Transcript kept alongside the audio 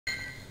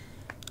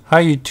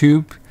Hi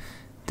YouTube.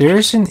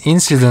 There's an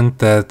incident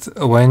that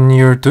when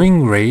you're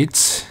doing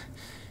raids,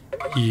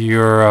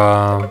 you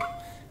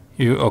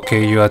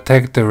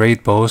attack the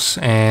raid boss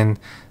and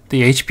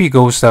the HP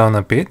goes down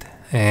a bit,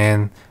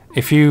 and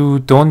if you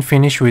don't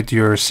finish with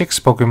your 6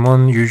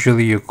 Pokemon,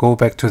 usually you go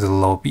back to the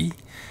lobby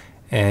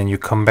and you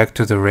come back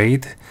to the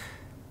raid.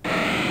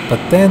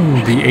 But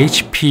then the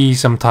HP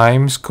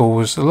sometimes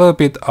goes a little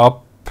bit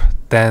up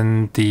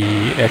than the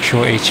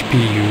actual HP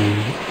you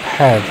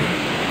had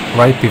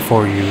right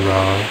before you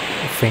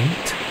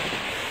faint.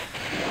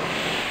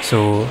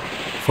 So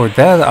for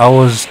that I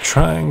was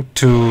trying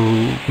to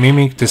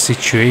mimic the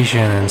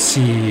situation and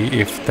see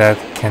if that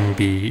can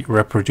be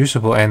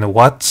reproducible and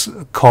what's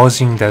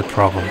causing that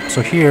problem.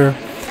 So here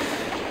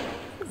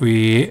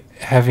we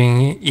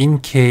having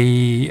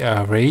in-K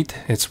raid.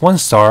 It's 1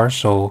 star,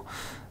 so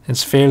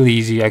it's fairly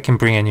easy. I can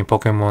bring any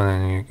Pokemon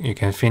and you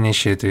can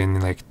finish it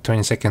in like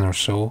 20 seconds or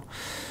so.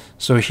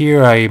 So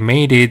here I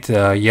made it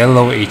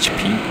yellow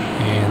HP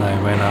and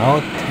I went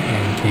out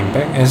and came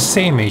back as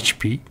same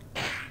HP.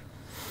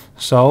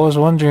 So I was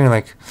wondering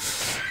like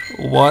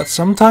what,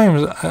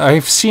 sometimes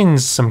I've seen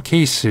some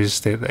cases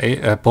that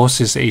a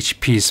boss's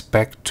HP is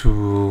back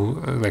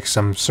to like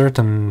some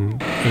certain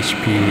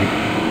HP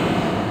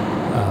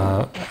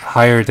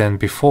higher than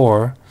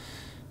before.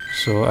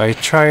 So I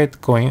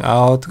tried going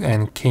out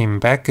and came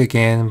back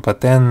again,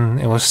 but then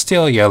it was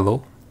still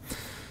yellow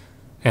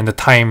and the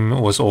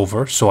time was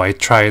over. So I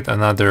tried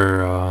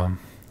another,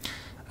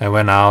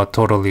 I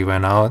totally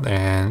went out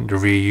and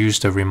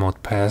reused the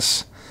remote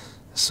pass.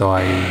 So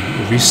I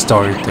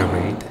restarted the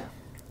raid.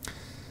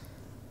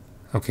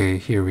 Okay,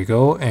 here we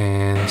go.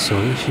 And so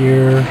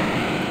here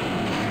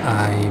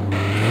I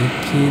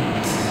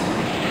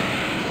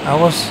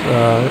was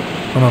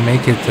gonna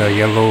make it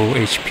yellow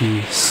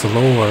HP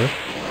slower.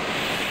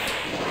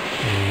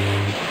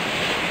 And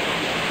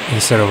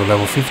instead of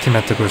level 50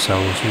 Metagross, I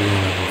was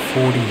using level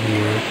 40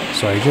 here.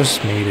 So I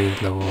just made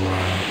it level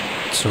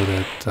so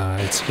that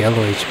it's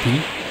yellow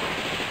HP.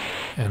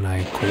 And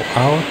I go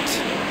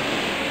out.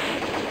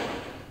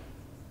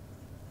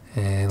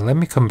 And let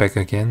me come back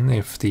again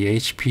if the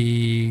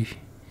HP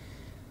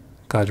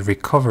got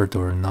recovered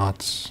or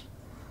not. So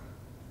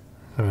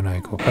when I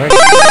go back,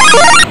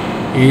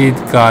 it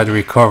got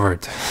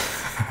recovered.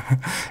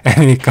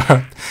 And it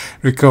got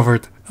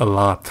recovered a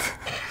lot.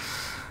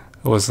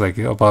 It was like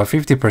about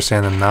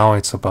 50% and now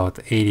it's about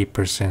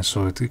 80%,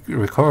 so it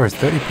recovered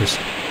 30%.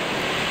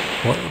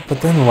 But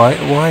then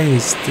why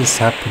is this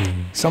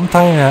happening?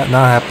 Sometimes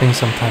not happening,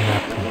 sometimes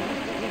happening.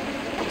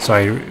 So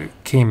I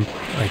came,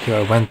 like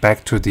I went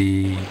back to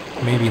the,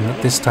 maybe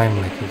not this time,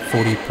 like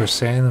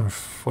 40% or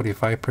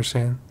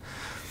 45%.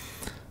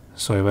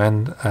 So I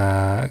went,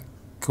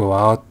 go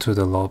out to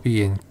the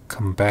lobby and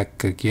come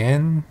back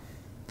again.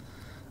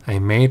 I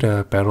made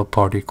a battle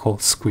party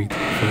called Squid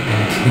for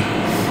NK.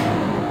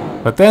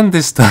 But then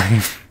this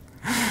time,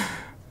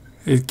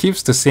 it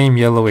keeps the same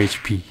yellow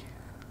HP.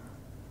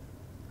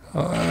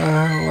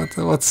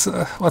 What's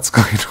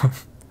going on?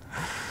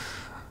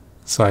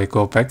 So I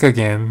go back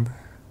again.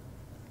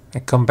 I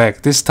come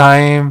back this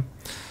time.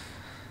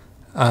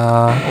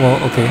 Well,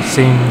 okay,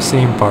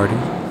 same party.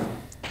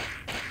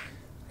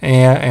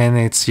 Yeah, and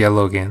it's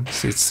yellow again.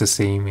 So it's the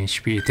same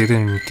HP. It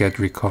didn't get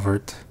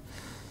recovered.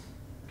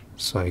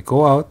 So I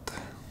go out.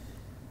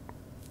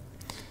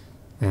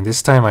 And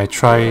this time I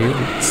try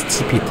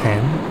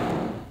CP10.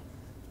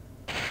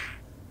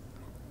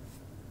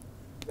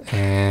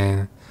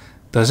 And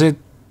does it,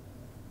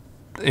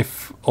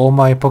 if all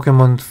my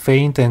Pokemon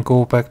faint and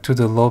go back to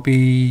the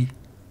lobby,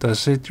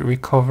 does it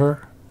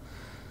recover?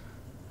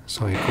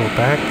 So I go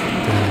back,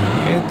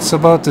 then it's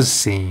about the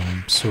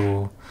same.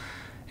 So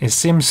it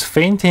seems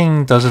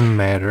fainting doesn't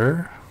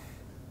matter.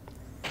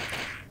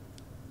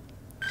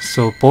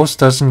 So boss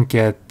doesn't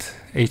get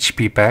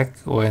HP back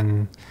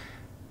when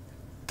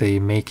they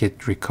make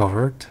it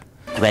recovered.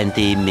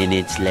 20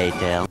 minutes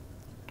later.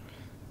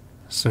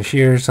 So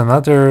here's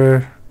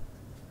another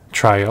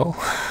trial.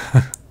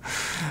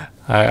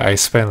 I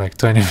spent like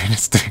 20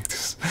 minutes doing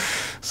this.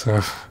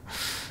 So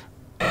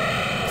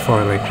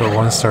for like a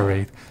 1 star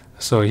raid.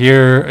 So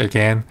here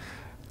again,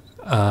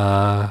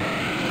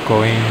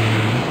 going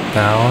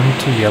down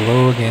to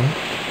yellow again,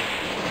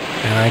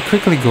 and I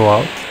quickly go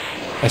out.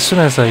 As soon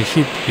as I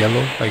hit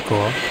yellow, I go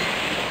out,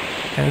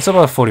 and it's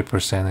about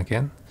 40%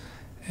 again,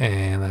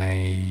 and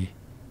I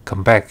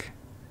come back,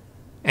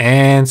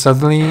 and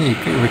suddenly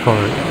it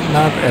recovered.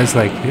 Not as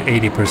like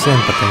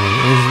 80%, but then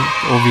it is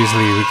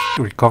obviously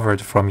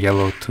recovered from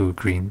yellow to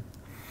green.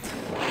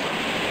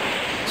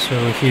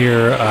 So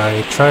here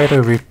I try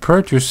to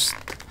reproduce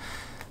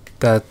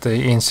that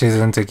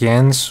incident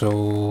again.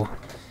 So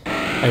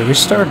I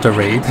restart the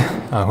raid.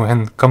 I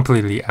went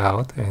completely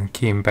out and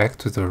came back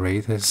to the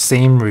raid. The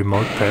same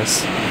remote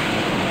pass.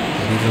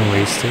 I didn't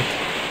waste it.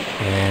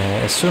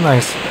 And as soon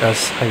as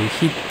I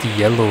hit the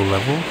yellow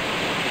level,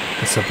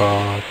 it's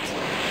about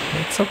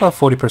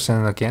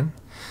 40% again.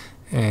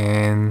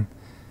 And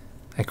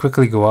I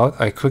quickly go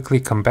out. I quickly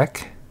come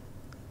back,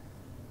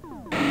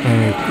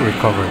 and it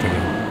recovered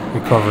again.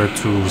 recover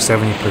to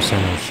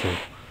 70% or so.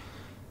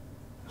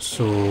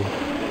 So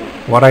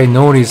what I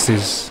noticed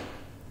is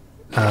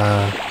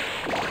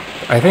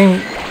I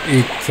think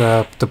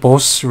the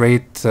boss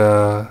rate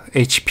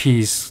HP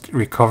is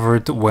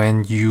recovered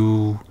when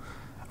you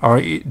are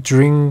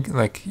during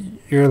like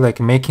you're like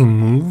making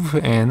move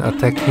and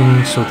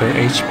attacking, so the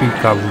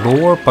HP got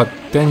lower, but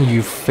then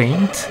you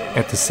faint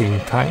at the same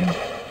time.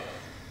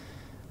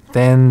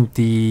 Then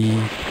the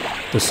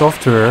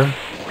software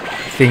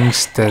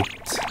thinks that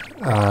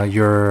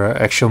your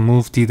actual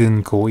move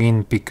didn't go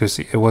in because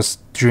it was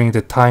during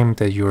the time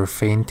that you're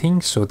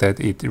fainting, so that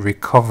it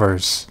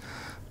recovers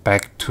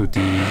back to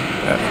the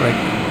like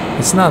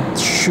it's not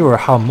sure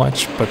how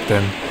much, but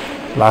then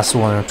last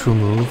one or two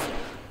move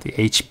the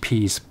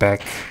HP is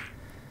back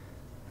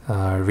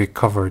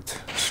recovered.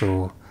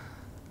 So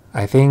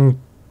I think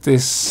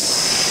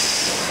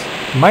this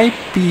might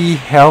be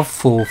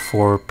helpful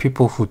for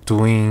people who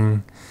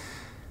doing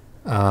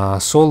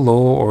solo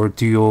or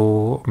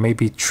duo,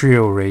 maybe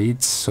trio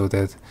raids, so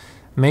that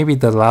maybe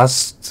the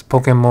last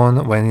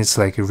Pokemon, when it's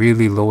like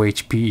really low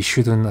HP, it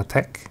shouldn't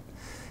attack,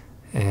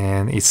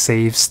 and it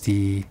saves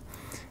the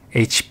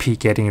HP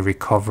getting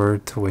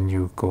recovered when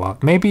you go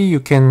out. Maybe you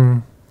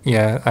can,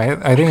 yeah,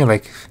 I think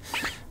like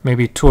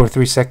maybe 2 or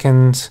 3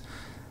 seconds.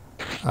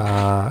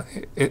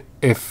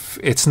 If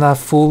it's not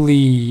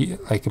fully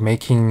like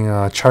making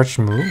a charge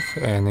move,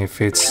 and if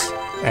it's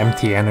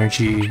empty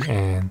energy,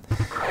 and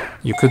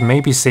you could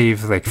maybe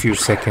save like few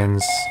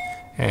seconds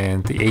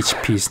and the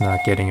HP is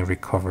not getting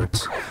recovered.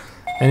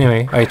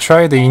 Anyway, I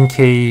tried the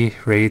in-K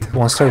raid,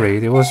 1-star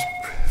raid. It was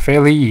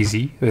fairly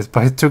easy, but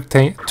it took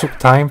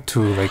time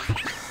to like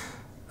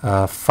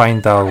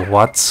find out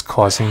what's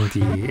causing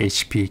the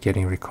HP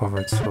getting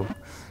recovered. So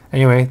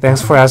anyway,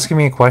 thanks for asking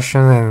me a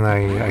question, and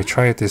I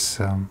tried this.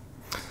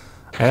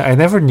 I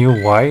never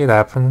knew why it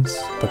happens,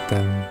 but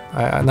then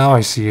now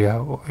I see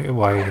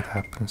why it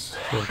happens.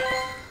 So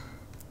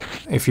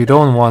if you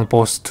don't want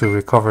both to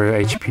recover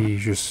HP,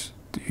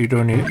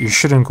 you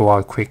shouldn't go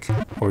out quick,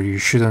 or you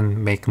shouldn't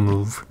make a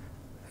move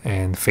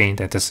and faint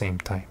at the same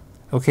time.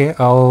 Okay,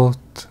 I'll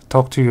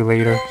talk to you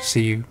later.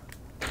 See you.